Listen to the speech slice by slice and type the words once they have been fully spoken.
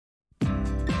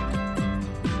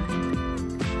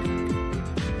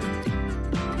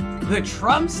The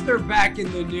Trumps are back in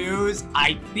the news.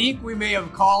 I think we may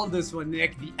have called this one,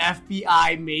 Nick. The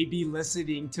FBI may be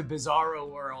listening to Bizarro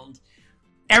World.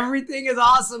 Everything is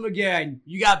awesome again.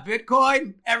 You got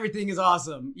Bitcoin? Everything is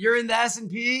awesome. You're in the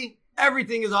S&P?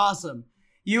 Everything is awesome.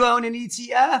 You own an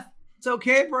ETF? It's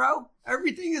okay, bro.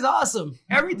 Everything is awesome.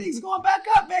 Everything's going back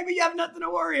up, baby. You have nothing to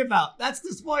worry about. That's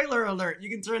the spoiler alert. You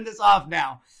can turn this off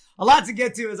now. A lot to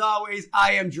get to, as always.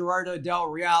 I am Gerardo Del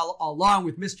Real, along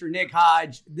with Mr. Nick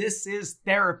Hodge. This is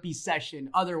therapy session,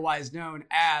 otherwise known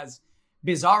as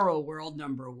Bizarro World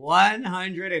number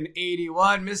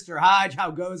 181. Mr. Hodge, how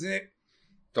goes it?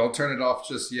 Don't turn it off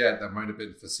just yet. That might have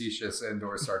been facetious and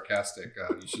or sarcastic.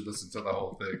 You should listen to the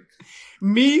whole thing.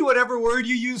 Me, whatever word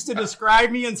you use to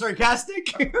describe me, and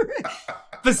sarcastic?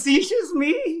 Facetious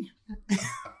me?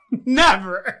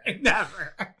 Never.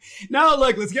 No,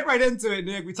 look, let's get right into it,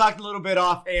 Nick. We talked a little bit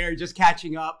off air, just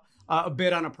catching up a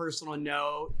bit on a personal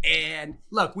note. And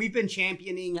look, we've been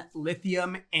championing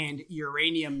lithium and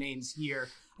uranium names here,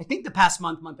 I think the past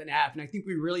month and a half. And I think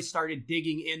we really started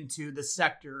digging into the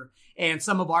sector and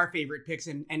some of our favorite picks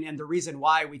and the reason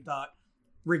why we thought,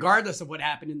 regardless of what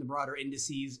happened in the broader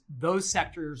indices, those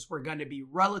sectors were going to be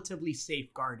relatively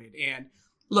safeguarded. And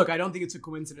look, I don't think it's a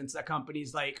coincidence that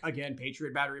companies like, again,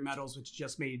 Patriot Battery Metals, which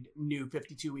just made new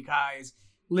 52-week highs,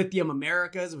 Lithium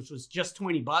Americas, which was just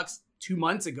 $20 2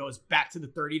 months ago, is back to the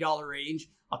 $30 range,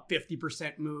 a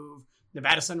 50% move.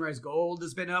 Nevada Sunrise Gold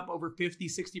has been up over 50,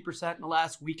 60% in the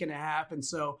last week and a half. And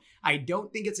so I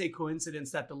don't think it's a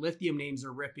coincidence that the lithium names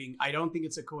are ripping. I don't think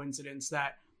it's a coincidence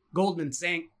that Goldman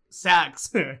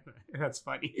Sachs, that's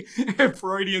funny,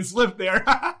 Freudian slip there.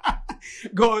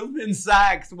 Goldman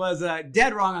Sachs was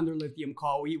dead wrong on their lithium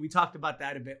call. We talked about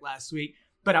that a bit last week,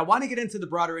 but I want to get into the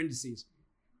broader indices.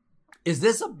 Is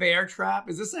this a bear trap?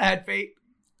 Is this a head fake?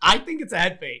 I think it's a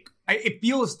head fake. It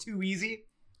feels too easy.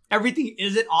 Everything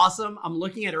isn't awesome. I'm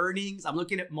looking at earnings. I'm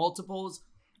looking at multiples.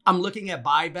 I'm looking at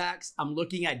buybacks. I'm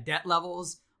looking at debt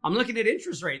levels. I'm looking at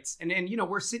interest rates. And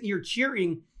we're sitting here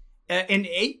cheering an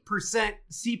 8%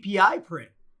 CPI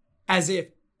print as if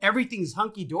everything's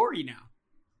hunky-dory now.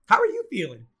 How are you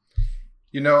feeling?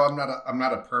 You know, I'm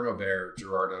not a perma bear,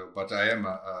 Gerardo, but I am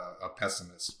a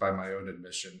pessimist by my own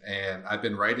admission. And I've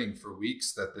been writing for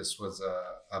weeks that this was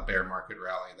a bear market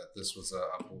rally, that this was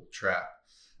a bull trap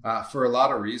for a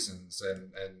lot of reasons.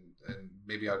 And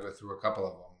maybe I'll go through a couple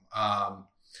of them.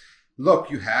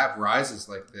 Look, you have rises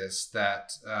like this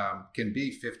that can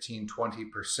be 15,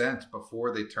 20%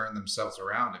 before they turn themselves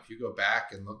around. If you go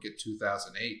back and look at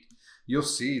 2008, you'll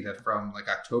see that from like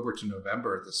October to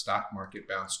November, the stock market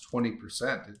bounced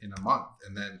 20% in a month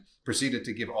and then proceeded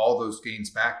to give all those gains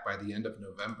back by the end of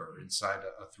November inside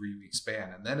a 3-week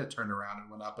span. And then it turned around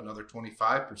and went up another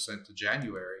 25% to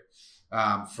January.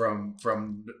 From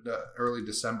early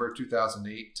December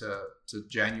 2008 to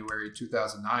January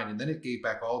 2009. And then it gave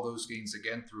back all those gains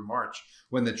again through March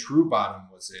when the true bottom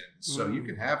was in. So you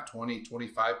can have 20,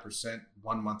 25%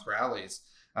 1 month rallies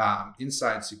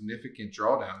inside significant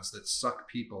drawdowns that suck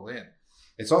people in.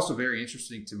 It's also very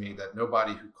interesting to me that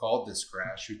nobody who called this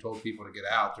crash, who told people to get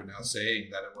out, are now saying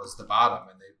that it was the bottom.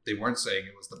 And they weren't saying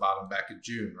it was the bottom back in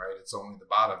June, right? It's only the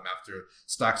bottom after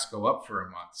stocks go up for a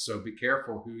month. So be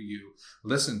careful who you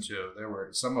listen to. There were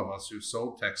some of us who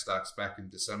sold tech stocks back in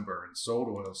December and sold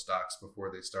oil stocks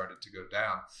before they started to go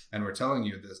down. And we're telling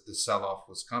you the sell-off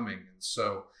was coming. And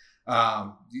so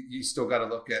you still got to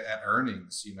look at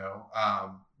earnings,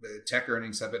 tech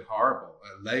earnings have been horrible.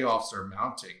 Layoffs are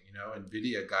mounting,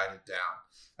 NVIDIA guided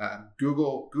down.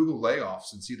 Google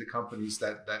layoffs and see the companies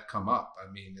that come up.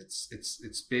 I mean,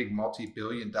 it's big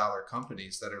multi-billion-dollar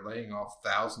companies that are laying off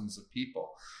thousands of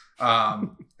people.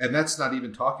 And that's not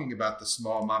even talking about the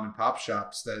small mom and pop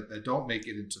shops that don't make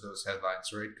it into those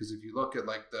headlines, right? Because if you look at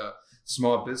like the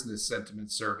small business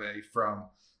sentiment survey from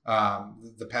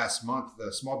the past month,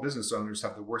 the small business owners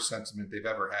have the worst sentiment they've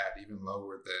ever had, even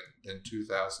lower than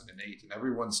 2008. And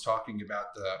everyone's talking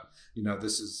about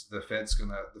the Fed's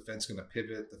gonna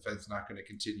pivot. The Fed's not going to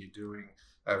continue doing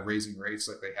raising rates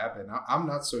like they have been. I'm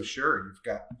not so sure. You've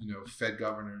got Fed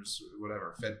governors,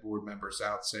 Fed board members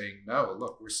out saying no.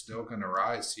 Look, we're still going to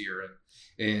rise here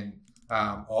in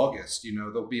August.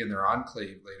 They'll be in their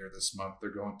enclave later this month. They're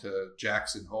going to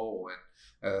Jackson Hole and.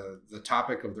 The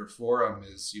topic of their forum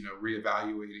is,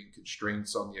 reevaluating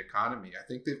constraints on the economy. I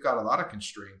think they've got a lot of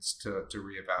constraints to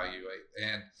reevaluate,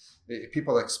 and if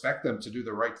people expect them to do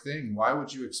the right thing. Why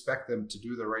would you expect them to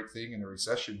do the right thing in a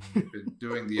recession when you've been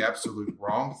doing the absolute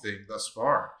wrong thing thus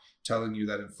far? Telling you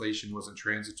that inflation wasn't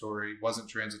transitory,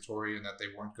 and that they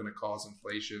weren't going to cause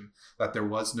inflation, that there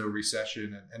was no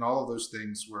recession, and all of those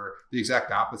things were the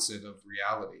exact opposite of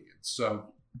reality. And so,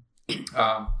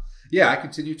 Yeah, I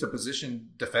continue to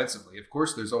position defensively. Of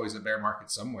course, there's always a bear market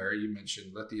somewhere. You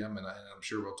mentioned lithium, and I'm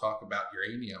sure we'll talk about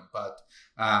uranium. But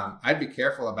I'd be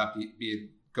careful about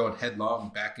being going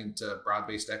headlong back into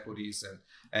broad-based equities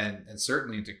and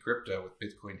certainly into crypto with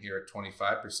Bitcoin here at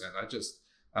 25%. I just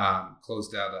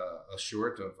closed out a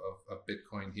short of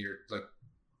Bitcoin here, like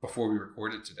before we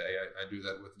recorded today. I do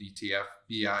that with ETF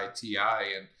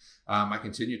BITI, and I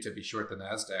continue to be short the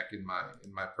Nasdaq in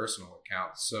my personal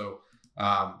account. So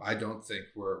I don't think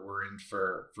we're in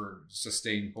for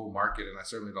sustained bull market, and I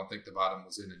certainly don't think the bottom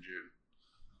was in June.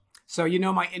 So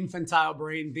my infantile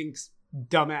brain thinks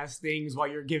dumbass things while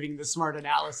you're giving the smart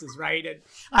analysis, right? And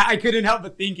I couldn't help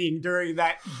but thinking during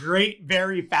that great,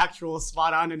 very factual,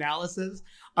 spot-on analysis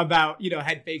about,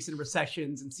 head fakes and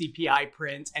recessions and CPI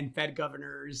prints and Fed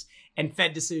governors and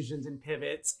Fed decisions and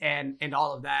pivots and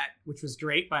all of that, which was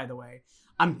great, by the way.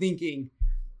 I'm thinking,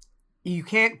 you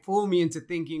can't fool me into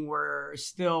thinking we're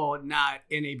still not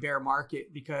in a bear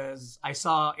market, because I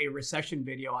saw a recession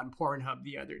video on Pornhub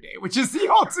the other day, which is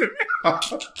the ultimate.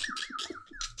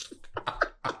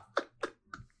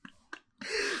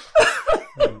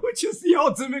 Which is the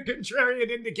ultimate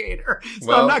contrarian indicator. So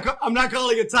well, I'm not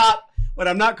calling a top, but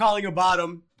I'm not calling a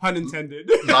bottom, pun intended.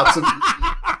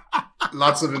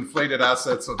 Lots of inflated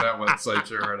assets on that website,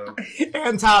 Gerardo.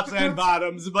 And tops and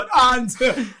bottoms, but on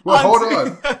to... Well, hold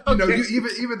on. Okay.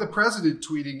 Even the president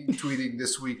tweeting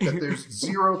this week that there's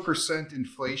 0%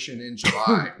 inflation in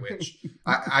July, which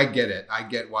I get it. I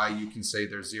get why you can say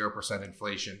there's 0%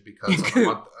 inflation, because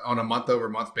on a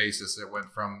month-over-month basis, it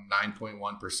went from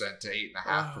 9.1% to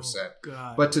 8.5%.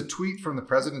 God. But to tweet from the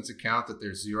president's account that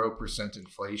there's 0%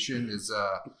 inflation is...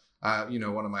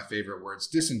 one of my favorite words,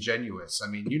 disingenuous. I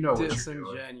mean, what you're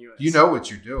doing. You know what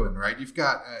you're doing, right? You've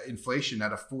got inflation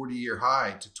at a 40-year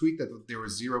high. To tweet that there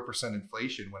was 0%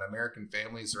 inflation when American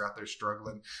families are out there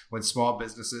struggling, when small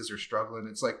businesses are struggling,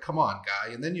 it's like, come on, guy.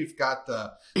 And then you've got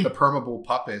the permeable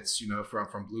puppets,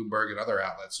 from Bloomberg and other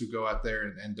outlets who go out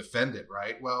there and defend it,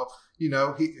 right? Well,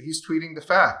 he's tweeting the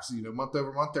facts. Month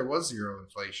over month, there was zero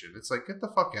inflation. It's like, get the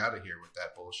fuck out of here with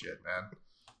that bullshit, man.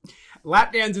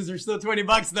 Lap dances are still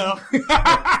 $20 though.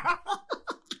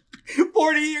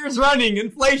 40 years running,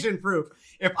 inflation proof.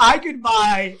 If I could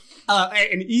buy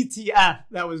an ETF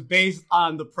that was based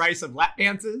on the price of lap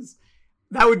dances,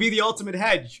 that would be the ultimate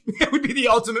hedge. It would be the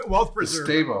ultimate wealth preserver.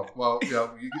 Stable. Well,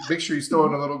 you make sure you still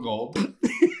own a little gold.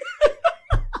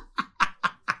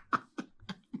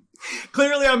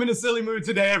 Clearly, I'm in a silly mood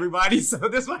today, everybody. So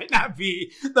this might not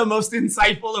be the most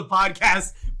insightful of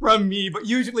podcasts from me, but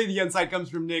usually the insight comes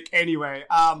from Nick anyway.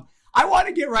 I want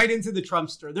to get right into the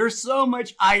Trumpster. There's so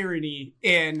much irony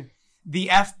in the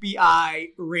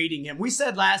FBI raiding him. We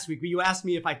said last week, you asked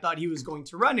me if I thought he was going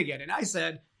to run again. And I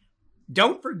said,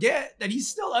 don't forget that he's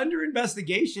still under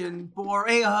investigation for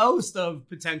a host of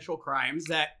potential crimes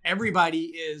that everybody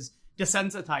is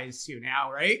desensitized to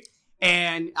now, right?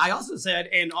 And I also said,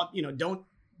 don't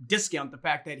discount the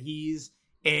fact that he's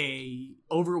a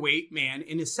overweight man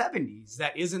in his 70s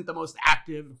that isn't the most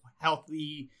active,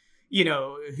 healthy,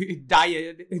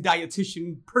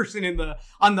 dietitian person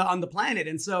on the planet.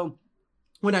 And so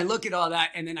when I look at all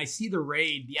that and then I see the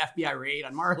FBI raid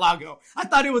on Mar-a-Lago, I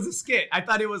thought it was a skit. I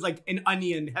thought it was like an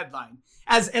Onion headline,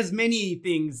 as many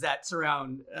things that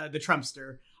surround the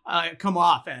Trumpster come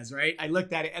off as, right? I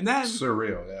looked at it and then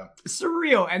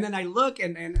surreal. And then I look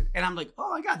and I'm like, oh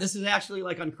my God, this is actually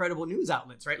like on credible news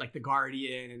outlets, right? Like The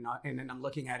Guardian. And then I'm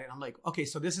looking at it and I'm like, okay,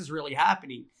 so this is really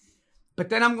happening. But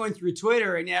then I'm going through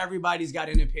Twitter and everybody's got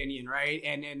an opinion, right?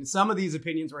 And some of these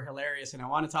opinions were hilarious. And I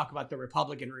want to talk about the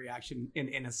Republican reaction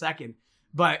in a second.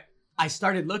 But I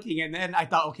started looking and then I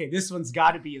thought, okay, this one's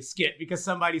got to be a skit, because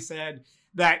somebody said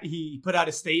that he put out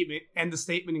a statement and the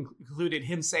statement included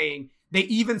him saying, they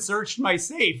even searched my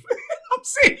safe. I'm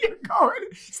sitting here going,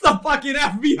 it's the fucking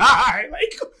FBI.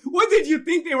 Like, what did you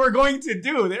think they were going to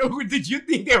do? Did you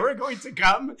think they were going to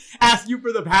come, ask you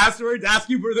for the passwords, ask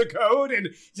you for the code, and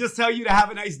just tell you to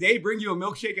have a nice day, bring you a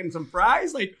milkshake and some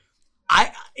fries? Like,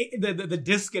 the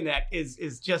disconnect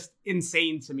is just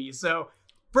insane to me. So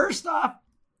first off,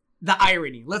 the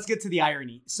irony. Let's get to the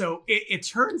irony. So it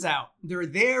turns out they're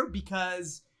there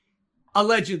because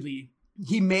allegedly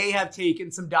he may have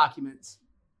taken some documents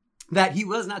that he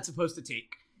was not supposed to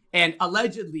take. And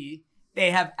allegedly, they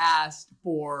have asked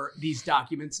for these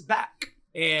documents back.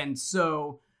 And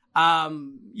so,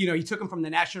 he took them from the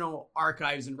National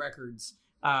Archives and Records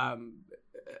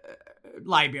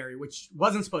library, which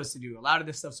wasn't supposed to do. A lot of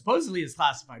this stuff supposedly is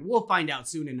classified. We'll find out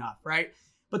soon enough, right?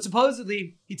 But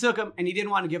supposedly, he took them and he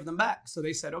didn't want to give them back. So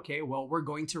they said, okay, well, we're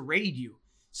going to raid you.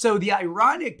 So the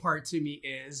ironic part to me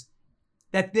is,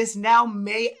 that this now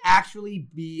may actually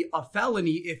be a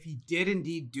felony if he did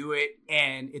indeed do it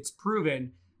and it's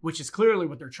proven, which is clearly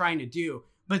what they're trying to do.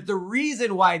 But the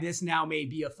reason why this now may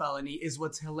be a felony is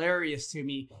what's hilarious to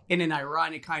me in an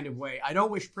ironic kind of way. I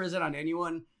don't wish prison on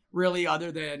anyone really,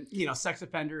 other than, sex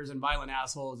offenders and violent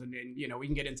assholes. And we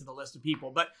can get into the list of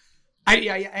people. But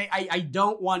I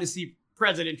don't want to see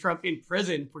President Trump in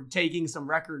prison for taking some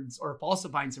records or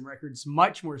falsifying some records.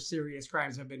 Much more serious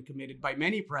crimes have been committed by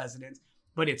many presidents.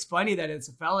 But it's funny that it's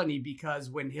a felony because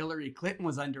when Hillary Clinton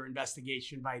was under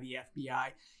investigation by the FBI,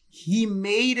 he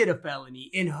made it a felony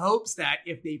in hopes that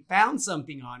if they found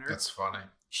something on her, that's funny,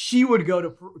 she would go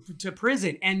to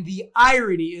prison. And the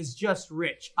irony is just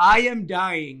rich. I am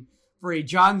dying for a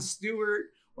Jon Stewart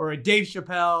or a Dave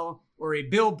Chappelle or a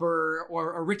Bill Burr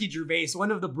or a Ricky Gervais,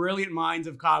 one of the brilliant minds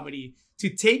of comedy, to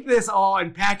take this all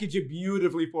and package it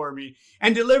beautifully for me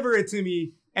and deliver it to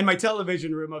me in my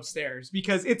television room upstairs,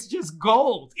 because it's just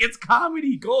gold. It's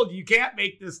comedy gold. You can't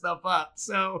make this stuff up.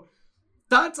 So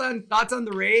thoughts on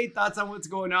the raid, thoughts on what's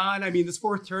going on. I mean, this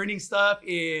fourth turning stuff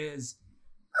is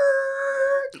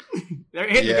they're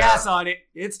hitting the gas on it.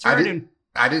 It's turning.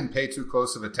 I didn't pay too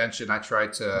close of attention. I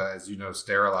tried to, as you know,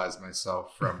 sterilize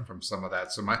myself from some of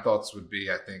that. So my thoughts would be,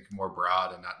 I think, more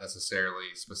broad and not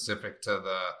necessarily specific to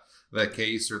the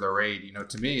case or the raid.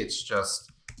 To me, it's just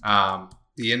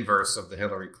the inverse of the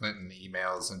Hillary Clinton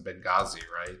emails in Benghazi,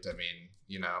 right? I mean,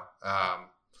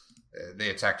 they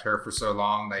attacked her for so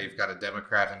long. Now you've got a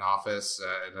Democrat in office,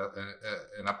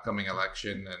 an upcoming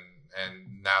election,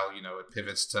 and now it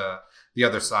pivots to the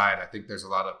other side. I think there's a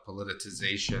lot of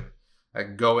politicization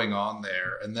going on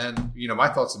there. And then my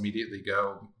thoughts immediately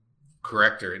go,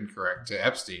 correct or incorrect, to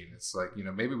Epstein. It's like,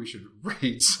 maybe we should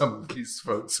raid some of these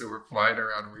folks who were flying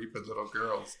around raping little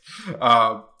girls.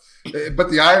 But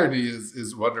the irony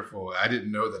is wonderful. I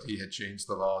didn't know that he had changed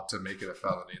the law to make it a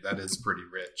felony. That is pretty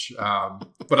rich.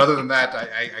 But other than that,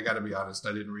 I got to be honest,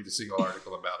 I didn't read a single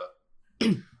article about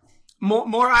it.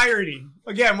 More irony.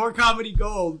 Again, more comedy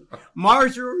gold.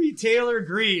 Marjorie Taylor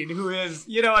Greene, who is,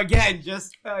 again,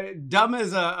 just dumb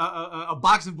as a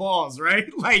box of balls, right?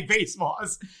 Like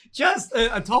baseballs. Just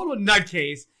a total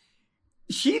nutcase.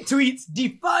 She tweets,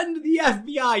 defund the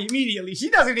FBI immediately.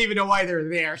 She doesn't even know why they're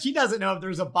there. She doesn't know if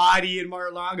there's a body in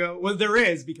Mar-a-Lago. Well, there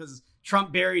is, because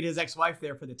Trump buried his ex-wife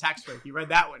there for the tax break. You read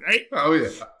that one, right? Oh,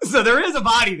 yeah. So there is a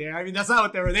body there. I mean, that's not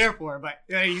what they were there for, but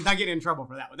he's not getting in trouble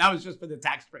for that one. That was just for the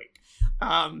tax break.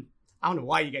 I don't know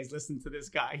why you guys listen to this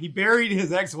guy. He buried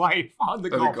his ex-wife on the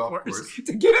golf course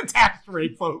to get a tax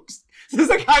break, folks. This is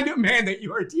the kind of man that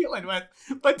you are dealing with.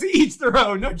 But to each their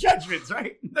own. No judgments,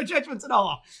 right? No judgments at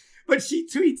all. But she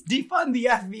tweets, defund the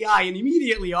FBI, and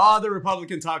immediately all the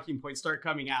Republican talking points start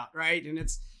coming out, right? And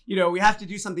it's, we have to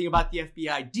do something about the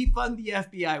FBI. Defund the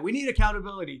FBI. We need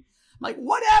accountability. I'm like,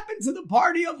 what happened to the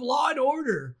party of law and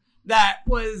order? That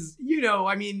was,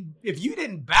 if you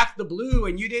didn't back the blue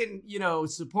and you didn't,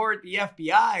 support the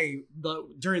FBI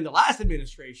during the last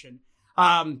administration,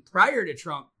 prior to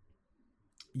Trump,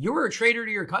 you were a traitor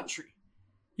to your country.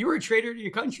 You were a traitor to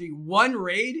your country. One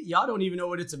raid, y'all don't even know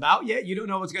what it's about yet. You don't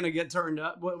know what's going to get turned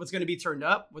up, what's going to be turned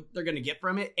up, what they're going to get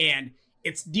from it. And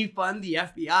it's defund the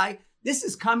FBI. This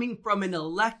is coming from an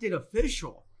elected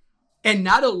official and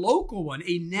not a local one,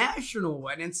 a national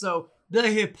one. And so the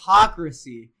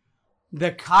hypocrisy,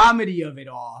 the comedy of it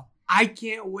all, I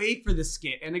can't wait for the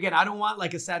skit. And again, I don't want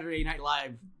like a Saturday Night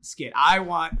Live skit. I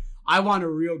want a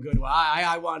real good one.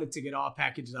 I want it to get all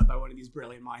packaged up by one of these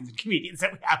brilliant minds and comedians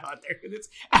that we have out there. It's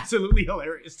absolutely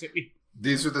hilarious to me.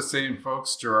 These are the same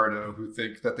folks, Gerardo, who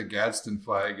think that the Gadsden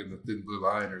flag and the Thin Blue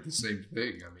Line are the same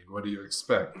thing. I mean, what do you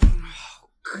expect? Oh,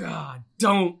 God,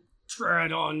 don't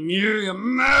tread on me,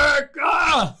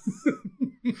 America!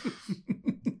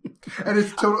 And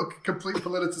it's complete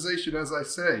politicization, as I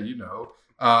say,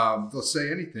 they'll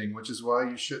say anything, which is why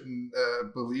you shouldn't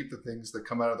believe the things that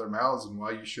come out of their mouths and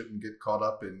why you shouldn't get caught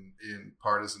up in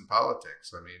partisan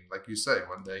politics. I mean, like you say,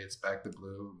 one day it's back to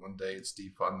blue, one day it's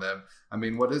defund them. I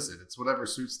mean, what is it? It's whatever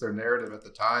suits their narrative at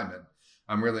the time. And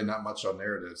I'm really not much on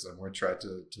narratives. I'm more trying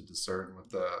to discern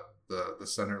what the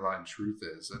center line truth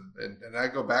is. And I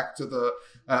go back to the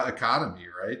economy,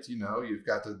 right? You've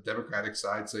got the Democratic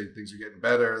side saying things are getting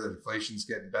better, that inflation's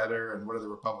getting better. And what are the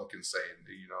Republicans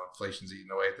saying? Inflation's eating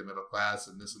away at the middle class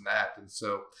and this and that. And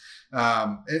so,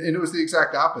 and it was the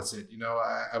exact opposite.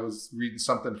 I was reading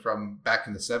something from back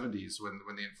in the 70s when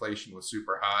the inflation was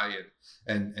super high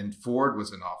and Ford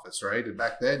was in office, right? And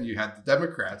back then you had the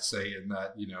Democrats saying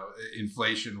that,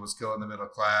 inflation was killing the middle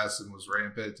class and was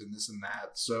rampant and this and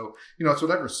that. So it's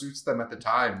whatever suits them at the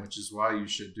time, which is why you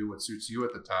should do what suits you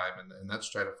at the time. And that's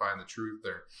try to find the truth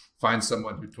or find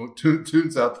someone who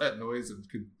tunes out that noise and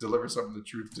can deliver some of the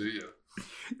truth to you.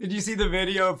 Did you see the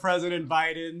video of President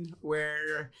Biden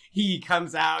where he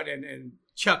comes out and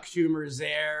Chuck Schumer's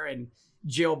there and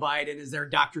Jill Biden is there,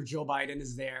 Dr. Jill Biden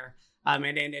is there,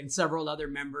 and several other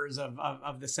members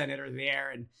of the Senate are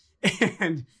there,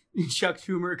 and Chuck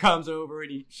Schumer comes over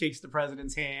and he shakes the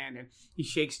president's hand, and he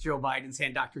shakes Joe Biden's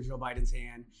hand, Dr. Joe Biden's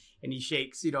hand, and he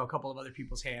shakes, a couple of other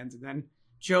people's hands, and then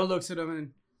Joe looks at him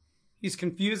and he's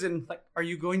confused and like, "Are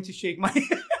you going to shake my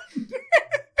hand?"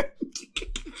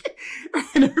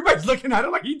 And everybody's looking at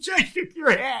him like, "He just shook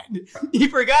your hand." He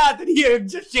forgot that he had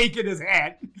just shaken his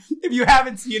hand. If you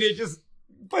haven't seen it, just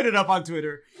put it up on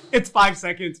Twitter. It's 5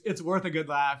 seconds. It's worth a good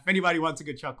laugh. If anybody wants a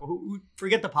good chuckle,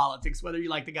 forget the politics, whether you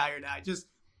like the guy or not.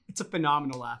 It's a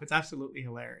phenomenal laugh. It's absolutely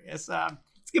hilarious.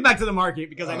 Let's get back to the market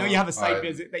because I know you have a site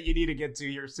visit that you need to get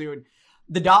to here soon.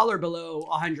 The dollar below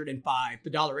 105, the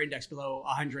dollar index below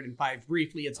 105.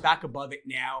 Briefly, it's back above it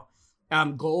now.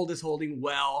 Gold is holding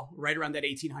well, right around that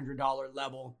 $1,800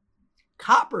 level.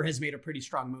 Copper has made a pretty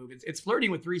strong move. It's flirting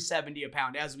with $370 a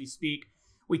pound as we speak.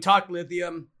 We talked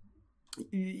lithium.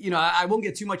 I won't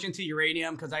get too much into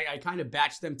uranium because I kind of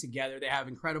batched them together. They have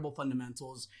incredible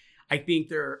fundamentals. I think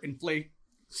they're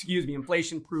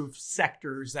inflation-proof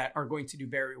sectors that are going to do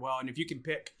very well. And if you can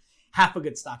pick half a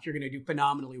good stock, you're going to do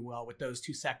phenomenally well with those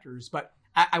two sectors. But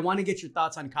I want to get your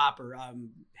thoughts on copper.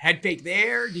 Head fake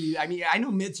there? I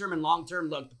know midterm and long-term,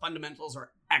 look, the fundamentals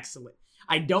are excellent.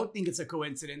 I don't think it's a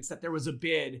coincidence that there was a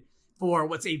bid for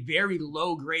what's a very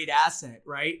low-grade asset,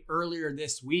 right, earlier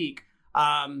this week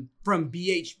from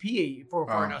BHP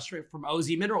from OZ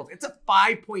Minerals. It's a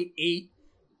 $5.8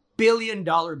 billion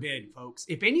bid, folks.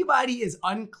 If anybody is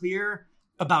unclear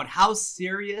about how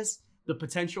serious the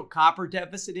potential copper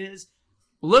deficit is,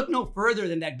 look no further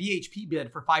than that BHP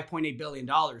bid for $5.8 billion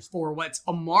for what's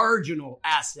a marginal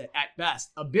asset at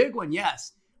best. A big one,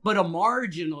 yes, but a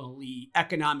marginally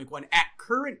economic one at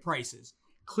current prices.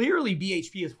 Clearly,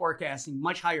 BHP is forecasting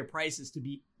much higher prices to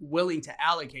be willing to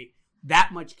allocate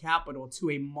that much capital to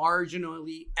a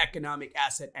marginally economic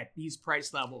asset at these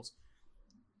price levels.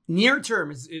 Near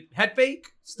term, is it head fake?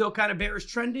 Still kind of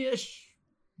bearish trendish?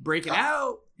 Breaking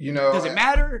out? Does it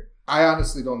matter? I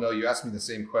honestly don't know. You asked me the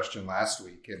same question last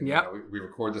week, and we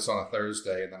record this on a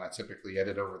Thursday, and then I typically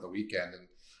edit over the weekend. And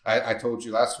I told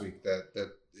you last week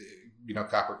that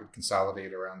copper could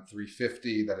consolidate around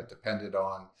 350. That it depended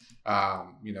on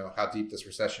how deep this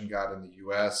recession got in the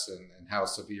U.S. and how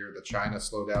severe the China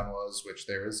slowdown was. Which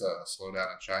there is a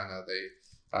slowdown in China. They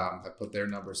have put their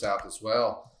numbers out as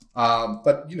well.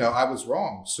 But I was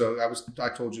wrong. So I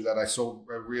told you that I sold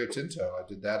Rio Tinto. I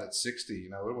did that at 60.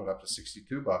 It went up to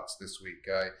 $62 this week.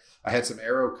 I had some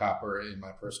Aero copper in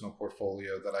my personal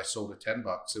portfolio that I sold at $10.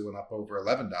 It went up over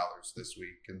 $11 this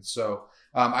week. And so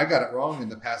I got it wrong in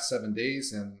the past 7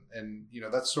 days. And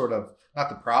that's sort of not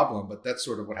the problem, but that's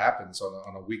sort of what happens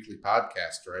on a weekly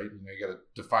podcast, right? You got to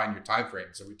define your time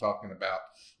frames. Are we talking about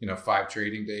 5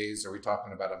 trading days? Are we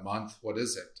talking about a month? What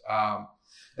is it?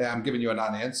 I'm giving you a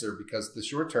non-answer because the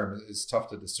short term is tough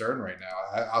to discern right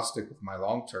now. I'll stick with my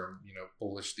long-term,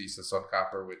 bullish thesis on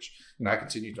copper, which I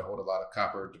continue to hold a lot of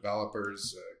copper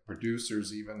developers,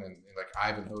 producers, even, and like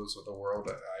Ivanhoe's of the world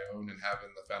I own and have in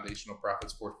the foundational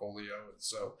profits portfolio. And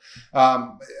so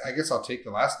I guess I'll take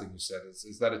the last thing you said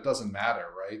is that it doesn't matter,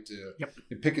 right?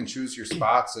 You pick and choose your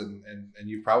spots, and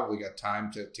you've probably got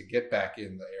time to get back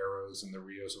in the Arrows and the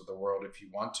Rios of the world if you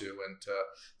want to, and to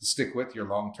stick with your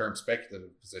long-term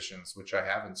speculative positions, which I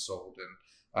haven't sold, and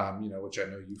which I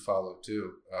know you follow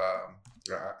too.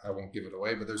 I won't give it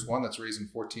away, but there's one that's raising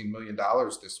 $14 million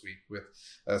this week with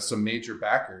some major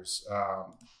backers,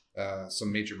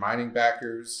 some major mining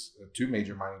backers, 2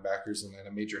 major mining backers, and then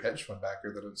a major hedge fund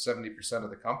backer that owns 70% of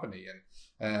the company,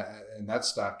 and that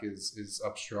stock is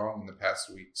up strong in the past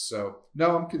week. So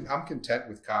no, I'm content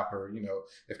with copper.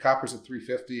 If copper's at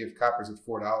 $3.50, if copper's at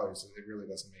 $4, it really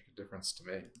doesn't make a difference to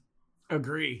me.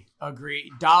 Agree.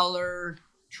 Dollar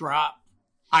drop.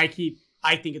 I think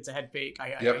it's a head fake.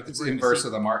 It's the inverse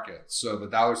of the market. So the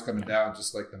dollar's coming down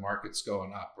just like the market's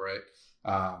going up, right?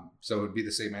 So it would be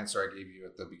the same answer I gave you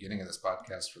at the beginning of this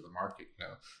podcast for the market.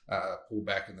 Pull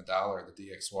back in the dollar, the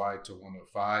DXY to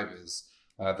 105 is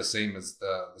the same as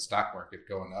the stock market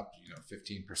going up,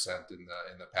 15% in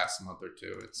the past month or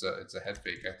two. It's a head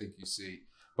fake. I think you see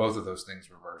both of those things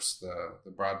reverse.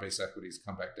 The broad-based equities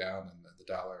come back down, and the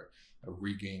dollar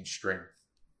regain strength.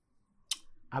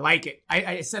 I like it.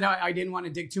 I said I didn't want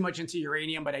to dig too much into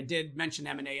uranium, but I did mention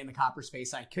M&A in the copper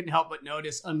space. I couldn't help but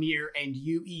notice Amir and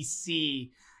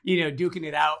UEC, duking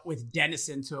it out with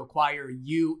Denison to acquire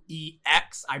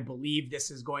UEX. I believe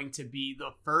this is going to be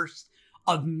the first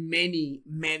of many,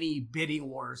 many bidding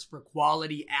wars for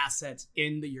quality assets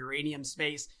in the uranium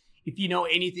space. If you know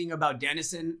anything about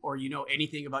Denison or you know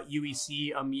anything about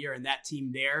UEC, Amir, and that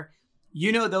team there,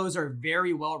 those are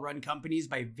very well-run companies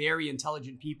by very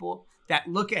intelligent people that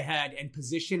look ahead and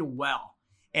position well.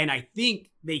 And I think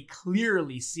they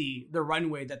clearly see the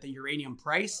runway that the uranium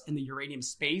price and the uranium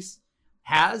space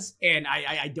has. And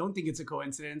I don't think it's a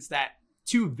coincidence that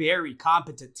two very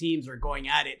competent teams are going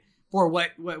at it for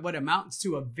what amounts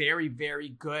to a very, very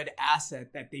good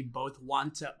asset that they both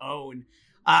want to own.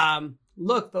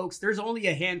 Look, folks, there's only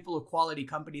a handful of quality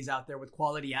companies out there with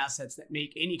quality assets that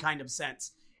make any kind of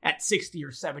sense at $60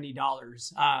 or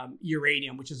 $70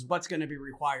 uranium, which is what's going to be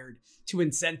required to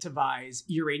incentivize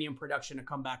uranium production to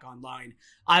come back online.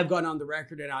 I've gone on the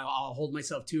record, and I'll hold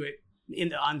myself to it,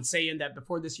 on saying that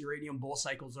before this uranium bull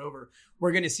cycle's over,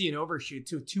 we're going to see an overshoot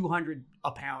to $200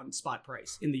 a pound spot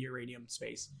price in the uranium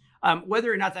space.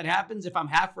 Whether or not that happens, if I'm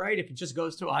half right, if it just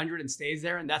goes to 100 and stays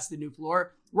there and that's the new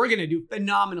floor, we're going to do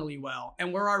phenomenally well.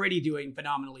 And we're already doing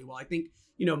phenomenally well. I think,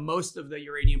 most of the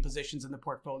uranium positions in the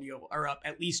portfolio are up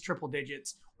at least triple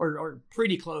digits or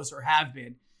pretty close or have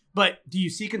been. But do you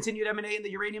see continued M&A in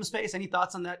the uranium space? Any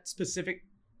thoughts on that specific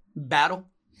battle?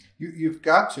 You've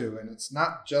got to, and it's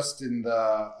not just in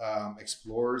the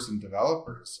explorers and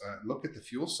developers. Look at the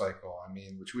fuel cycle,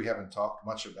 which we haven't talked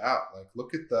much about. Like,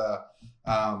 look at the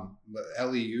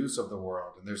LEUs of the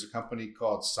world, and there's a company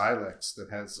called Silex that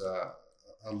has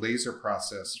a laser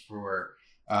process for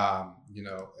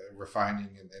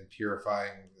refining and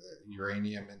purifying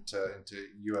uranium into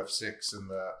UF6 and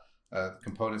the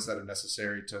components that are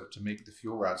necessary to make the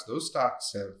fuel rods. Those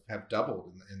stocks have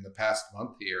doubled in the past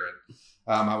month here.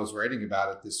 And I was writing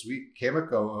about it this week.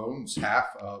 Cameco owns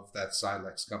half of that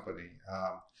Silex company,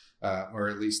 or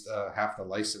at least half the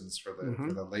license for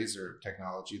the laser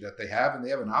technology that they have. And they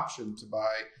have an option to buy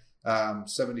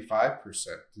 75%.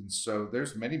 And so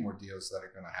there's many more deals that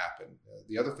are going to happen.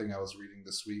 The other thing I was reading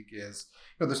this week is,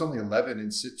 there's only 11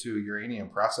 in situ uranium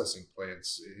processing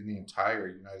plants in the entire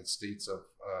United States of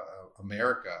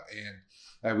America.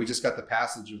 And we just got the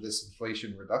passage of this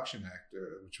Inflation Reduction Act,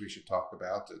 which we should talk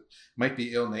about. It might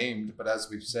be ill-named, but as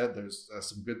we've said, there's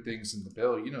some good things in the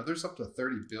bill. There's up to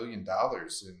 $30 billion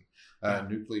in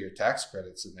nuclear tax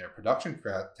credits in there, production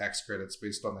tax credits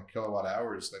based on the kilowatt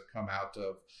hours that come out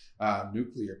of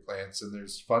nuclear plants. And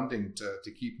there's funding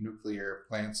to keep nuclear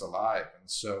plants alive. And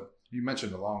so you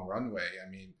mentioned a long runway.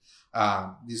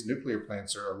 These nuclear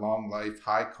plants are long life,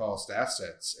 high cost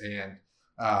assets. And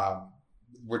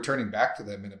we're turning back to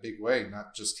them in a big way,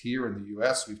 not just here in the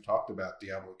U.S. We've talked about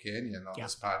Diablo Canyon on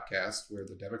this podcast, where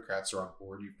the Democrats are on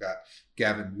board. You've got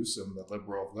Gavin Newsom, the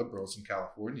liberal of liberals in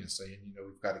California, saying,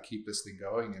 we've got to keep this thing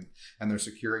going, and they're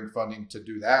securing funding to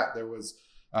do that. There was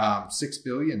 $6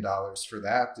 billion for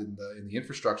that in the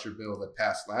infrastructure bill that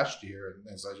passed last year.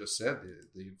 And as I just said,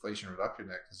 the Inflation Reduction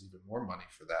Act has even more money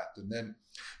for that. And then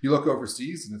you look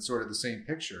overseas and it's sort of the same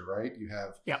picture, right? You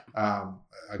have,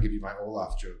 I'll give you my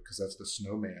Olaf joke because that's the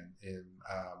snowman in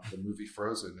the movie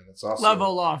Frozen. And it's also, love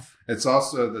Olaf. It's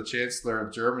also the Chancellor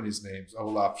of Germany's name's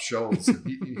Olaf Scholz.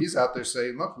 And he's out there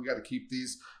saying, look, we got to keep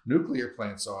these nuclear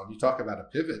plants on. You talk about a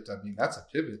pivot. That's a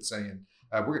pivot saying,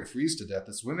 we're going to freeze to death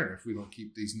this winter if we don't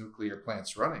keep these nuclear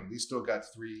plants running. They still got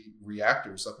 3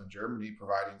 reactors up in Germany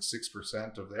providing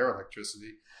 6% of their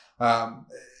electricity.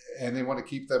 And they want to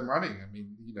keep them running.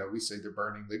 We say they're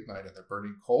burning lignite and they're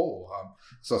burning coal.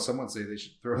 So someone say they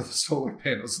should throw the solar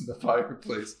panels in the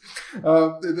fireplace.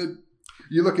 And then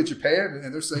you look at Japan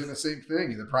and they're saying the same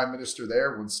thing. The prime minister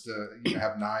there wants to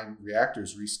have 9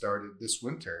 reactors restarted this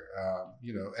winter.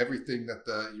 Everything that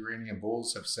the uranium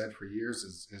bulls have said for years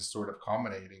is sort of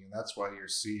culminating. And that's why you're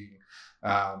seeing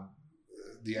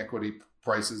the equity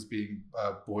prices being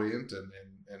buoyant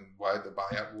and why the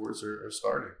buyout wars are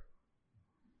starting.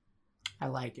 I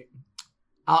like it.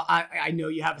 I know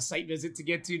you have a site visit to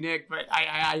get to, Nick, but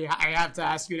I have to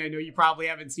ask you, and I know you probably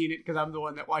haven't seen it because I'm the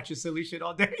one that watches silly shit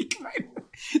all day.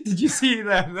 Did you see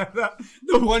the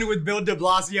one with Bill de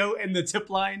Blasio and the tip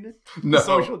line?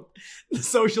 No. The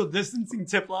social distancing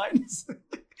tip lines.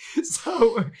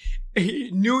 So,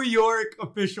 New York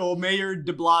official Mayor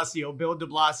de Blasio, Bill de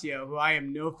Blasio, who I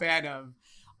am no fan of,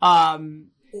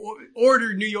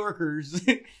 ordered New Yorkers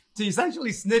to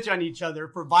essentially snitch on each other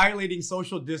for violating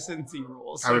social distancing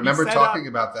rules. So I remember talking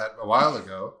about that a while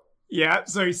ago. Yeah.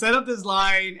 So he set up this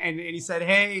line and he said,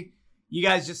 hey, You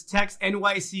guys just text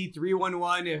NYC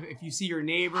 311 if you see your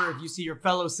neighbor, if you see your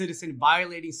fellow citizen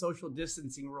violating social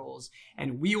distancing rules,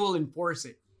 and we will enforce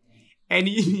it. And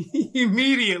he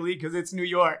immediately, because it's New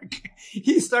York,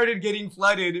 he started getting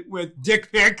flooded with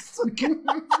dick pics.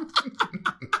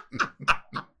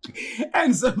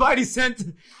 And somebody sent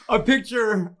a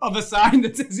picture of a sign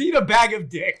that says, "Eat a bag of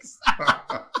dicks."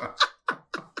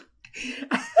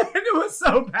 And it was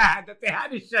so bad that they had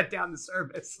to shut down the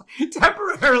service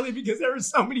temporarily because there were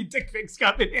so many dick pics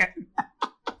coming in.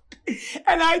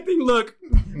 And I think, look,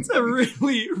 it's a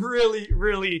really, really,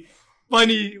 really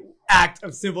funny act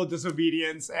of civil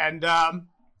disobedience. And,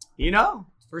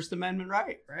 First Amendment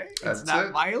right? It's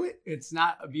not violent. It's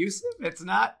not abusive. It's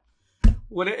not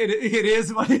what it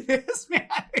is what it is, man.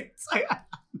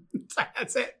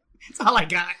 That's it. That's all I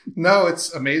got. No,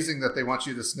 it's amazing that they want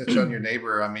you to snitch on your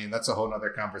neighbor. I mean, that's a whole nother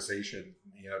conversation,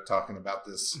 talking about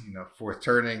this, fourth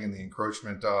turning and the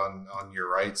encroachment on your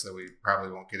rights that we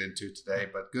probably won't get into today.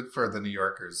 But good for the New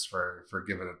Yorkers for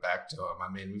giving it back to them.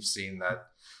 I mean, we've seen that,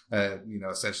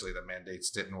 essentially the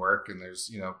mandates didn't work. And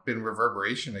there's, been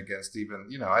reverberation against even,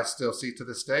 I still see to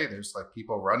this day, there's like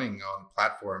people running on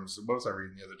platforms. What was I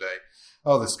reading the other day?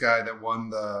 Oh, this guy that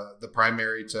won the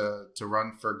primary to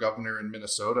run for governor in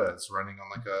Minnesota is running on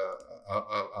like a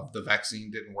the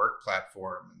vaccine didn't work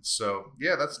platform. And so,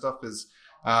 yeah, that stuff is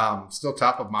still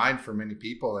top of mind for many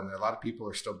people. And a lot of people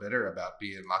are still bitter about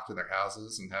being locked in their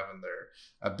houses and having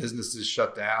their businesses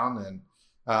shut down.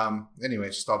 And anyway,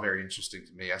 it's just all very interesting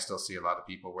to me. I still see a lot of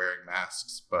people wearing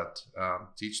masks, but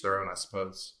to each their own, I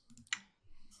suppose.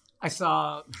 I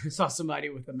saw somebody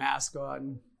with a mask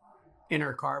on in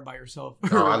her car by herself.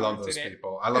 Oh, I love those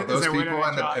people. I love those people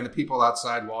and the people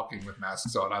outside walking with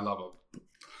masks on. I love them.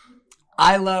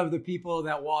 I love the people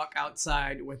that walk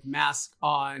outside with masks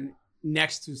on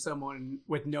next to someone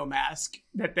with no mask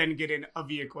that then get in a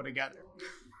vehicle together.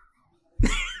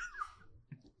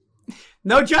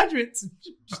 No judgments.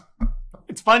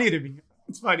 It's funny to me.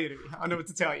 I don't know what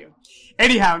to tell you.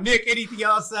 Anyhow, Nick, anything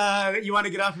else that you want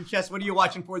to get off your chest? What are you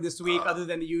watching for this week other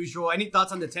than the usual? Any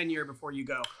thoughts on the 10-year before you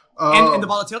go? And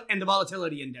the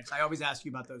volatility index. I always ask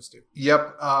you about those two.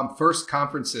 Yep. First,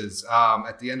 conferences.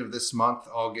 At the end of this month,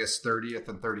 August 30th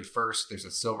and 31st, there's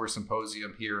a silver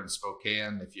symposium here in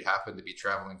Spokane. If you happen to be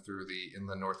traveling through the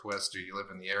inland Northwest or you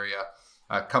live in the area,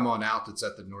 come on out. It's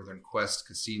at the Northern Quest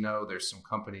Casino. There's some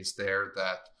companies there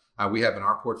that we have in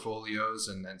our portfolios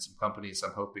and some companies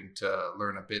I'm hoping to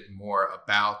learn a bit more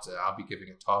about. I'll be giving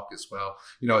a talk as well.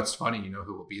 It's funny,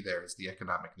 who will be there is the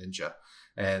Economic Ninja.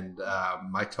 And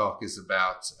my talk is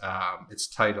about, it's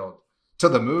titled, "To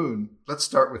the Moon, Let's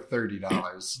Start with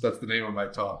 $30. That's the name of my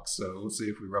talk. So we'll see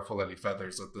if we ruffle any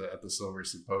feathers at the Silver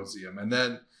Symposium. And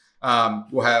then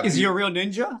we'll have... Is he a real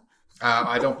ninja?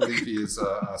 I don't believe he is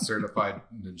a certified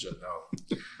ninja,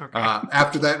 no. Okay.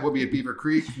 After that, we'll be at Beaver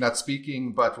Creek, not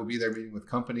speaking, but we'll be there meeting with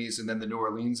companies. And then the New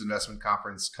Orleans Investment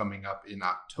Conference coming up in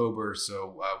October.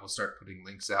 So we'll start putting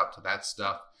links out to that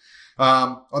stuff.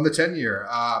 On the 10-year,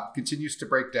 continues to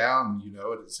break down.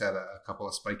 It's had a couple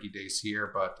of spiky days here,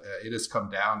 but it has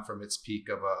come down from its peak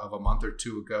of a month or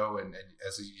two ago. And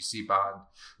as you see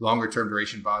longer term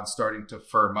duration bonds starting to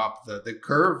firm up, the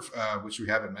curve, which we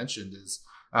haven't mentioned, is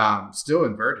still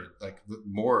inverted, like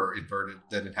more inverted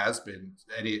than it has been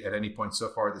at any point so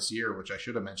far this year, which I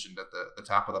should have mentioned at the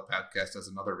top of the podcast as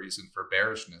another reason for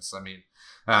bearishness. I mean,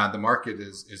 the market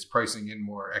is pricing in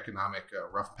more economic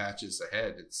rough patches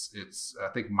ahead. It's I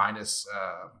think minus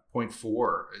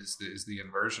 0.4 is the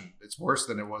inversion. It's worse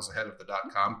than it was ahead of the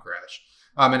 .com crash,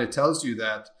 and it tells you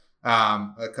that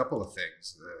a couple of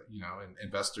things.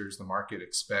 Investors, the market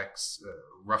expects a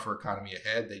rougher economy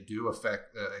ahead. They do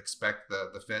expect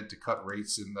the Fed to cut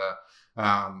rates in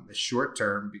the short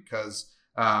term because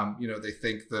they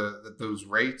think that those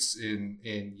rates in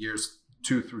years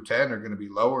 2 through 10 are going to be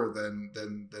lower than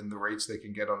the rates they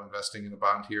can get on investing in a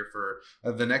bond here for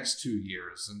the next 2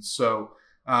 years. And so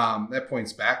that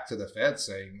points back to the Fed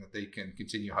saying that they can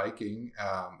continue hiking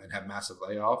and have massive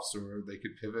layoffs, or they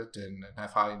could pivot and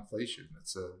have high inflation.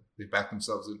 They back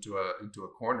themselves into a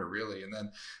corner, really. And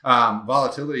then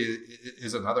volatility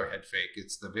is another head fake.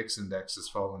 It's the VIX index has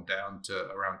fallen down to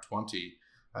around 20,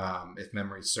 if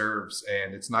memory serves,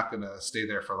 and it's not going to stay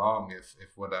there for long if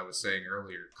what I was saying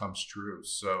earlier comes true.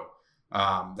 So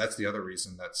that's the other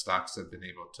reason that stocks have been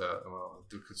able to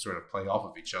sort of play off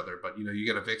of each other. But, you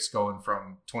get a VIX going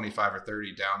from 25 or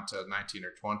 30 down to 19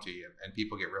 or 20, and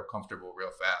people get real comfortable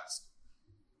real fast.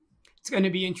 It's going to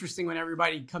be interesting when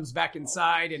everybody comes back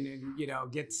inside and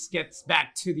gets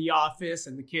back to the office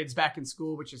and the kids back in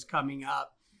school, which is coming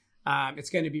up. It's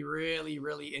going to be really,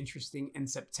 really interesting in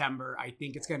September. I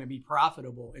think it's going to be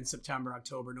profitable in September,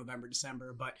 October, November,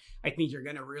 December. But I think you're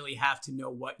going to really have to know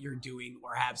what you're doing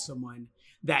or have someone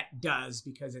that does,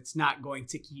 because it's not going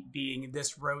to keep being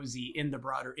this rosy in the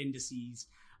broader indices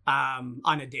on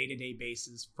a day-to-day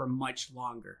basis for much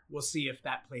longer. We'll see if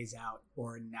that plays out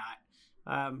or not.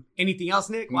 Anything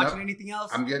else, Nick? Watching anything else?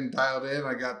 I'm getting dialed in.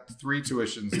 I got 3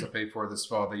 tuitions to pay for this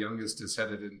fall. The youngest is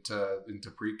headed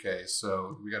into pre-K,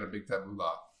 so we got to make that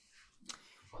moolah.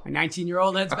 A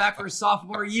 19-year-old heads back for his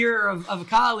sophomore year of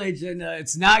college, and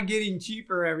it's not getting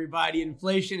cheaper. Everybody,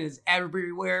 inflation is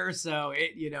everywhere, so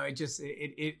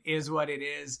it is what it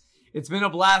is. It's been a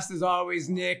blast as always,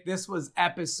 Nick. This was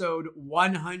episode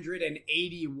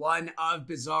 181 of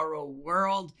Bizarro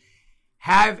World.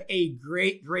 Have a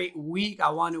great, great week. I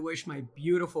want to wish my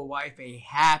beautiful wife a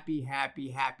happy,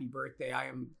 happy, happy birthday. I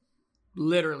am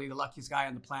literally the luckiest guy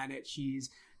on the planet.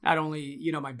 She's not only,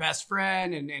 my best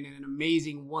friend and an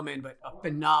amazing woman, but a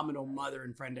phenomenal mother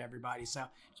and friend to everybody. So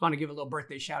just want to give a little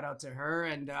birthday shout out to her,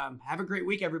 and have a great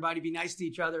week, everybody. Be nice to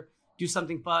each other. Do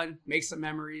something fun, make some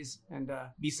memories, and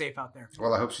be safe out there.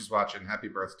 Well, I hope she's watching. Happy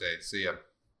birthday. See ya.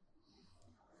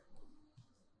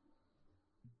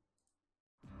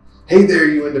 Hey there,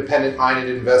 you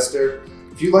independent-minded investor.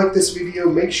 If you like this video,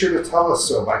 make sure to tell us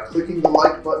so by clicking the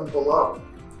like button below.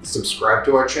 Subscribe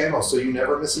to our channel so you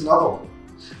never miss another one.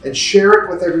 And share it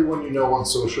with everyone you know on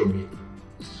social media.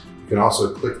 You can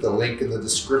also click the link in the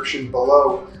description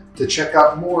below to check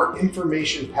out more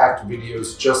information-packed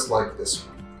videos just like this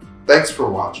one. Thanks for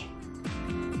watching.